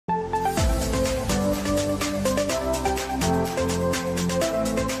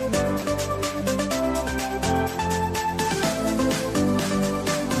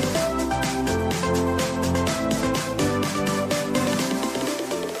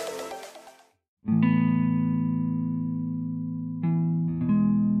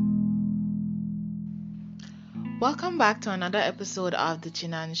Welcome back to another episode of the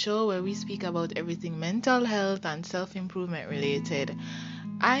Chinan Show, where we speak about everything mental health and self-improvement related.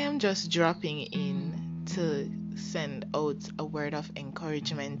 I am just dropping in to send out a word of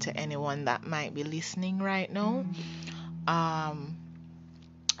encouragement to anyone that might be listening right now. I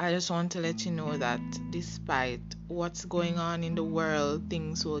just want to let you know that despite what's going on in the world,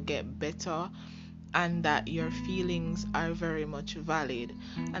 things will get better, and that your feelings are very much valid,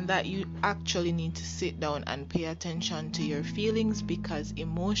 and that you actually need to sit down and pay attention to your feelings, because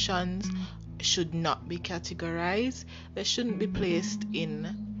emotions should not be categorized. They shouldn't be placed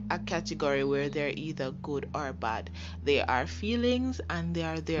in a category where they're either good or bad. They are feelings and they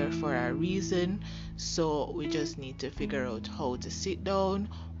are there for a reason. So we just need to figure out how to sit down,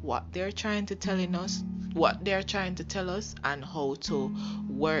 what they're trying to tell us, and how to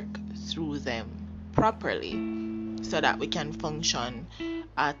work through them properly so that we can function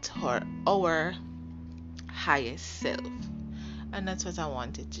at our highest self. And that's what I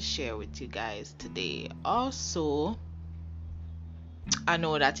wanted to share with you guys today. Also, I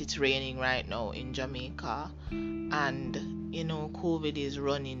know that it's raining right now in Jamaica, and COVID is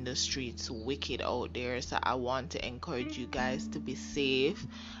running the streets wicked out there. So I want to encourage you guys to be safe,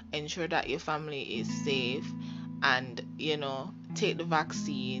 ensure that your family is safe, and take the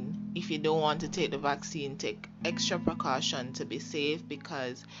vaccine. If you don't want to take the vaccine, take extra precaution to be safe,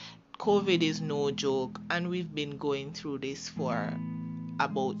 because COVID is no joke, and we've been going through this for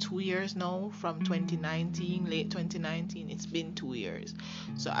about 2 years now, from late 2019. It's been 2 years.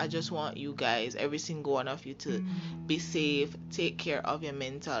 So I just want you guys, every single one of you, to be safe, take care of your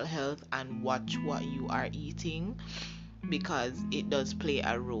mental health, and watch what you are eating, because it does play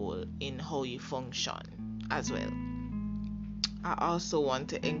a role in how you function as well. I also want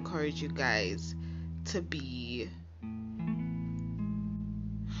to encourage you guys and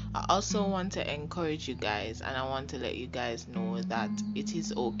I want to let you guys know that it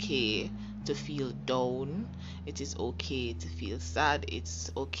is okay to feel down. It is okay to feel sad.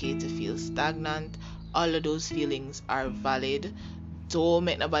 It's okay to feel stagnant. All of those feelings are valid. Don't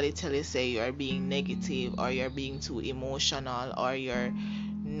make nobody tell you say you're being negative, or you're being too emotional, or you're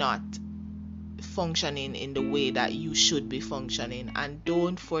not functioning in the way that you should be functioning. And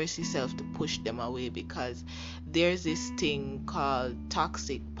don't force yourself to push them away, because there's this thing called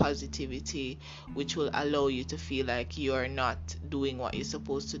toxic positivity, which will allow you to feel like you're not doing what you're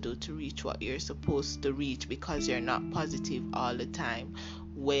supposed to do to reach what you're supposed to reach, because you're not positive all the time,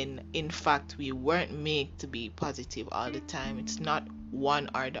 when in fact we weren't made to be positive all the time. It's not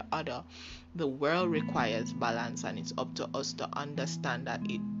one or the other. The world requires balance, and it's up to us to understand that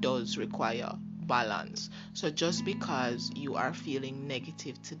it does require balance. So just because you are feeling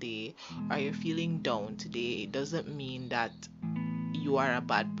negative today, or you're feeling down today, it doesn't mean that you are a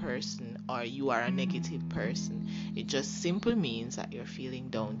bad person or you are a negative person. It just simply means that you're feeling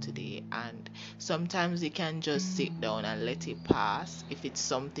down today, and sometimes you can just sit down and let it pass if it's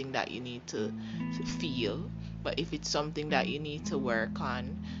something that you need to feel. But if it's something that you need to work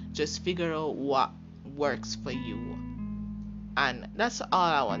on, just figure out what works for you. And that's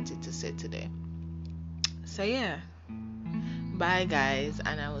all I wanted to say today. So yeah, bye guys,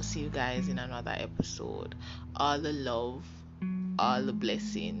 and I will see you guys in another episode. All the love, all the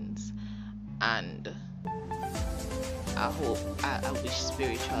blessings, and I wish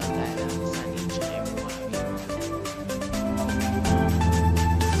spiritual guidance on each and every one of you.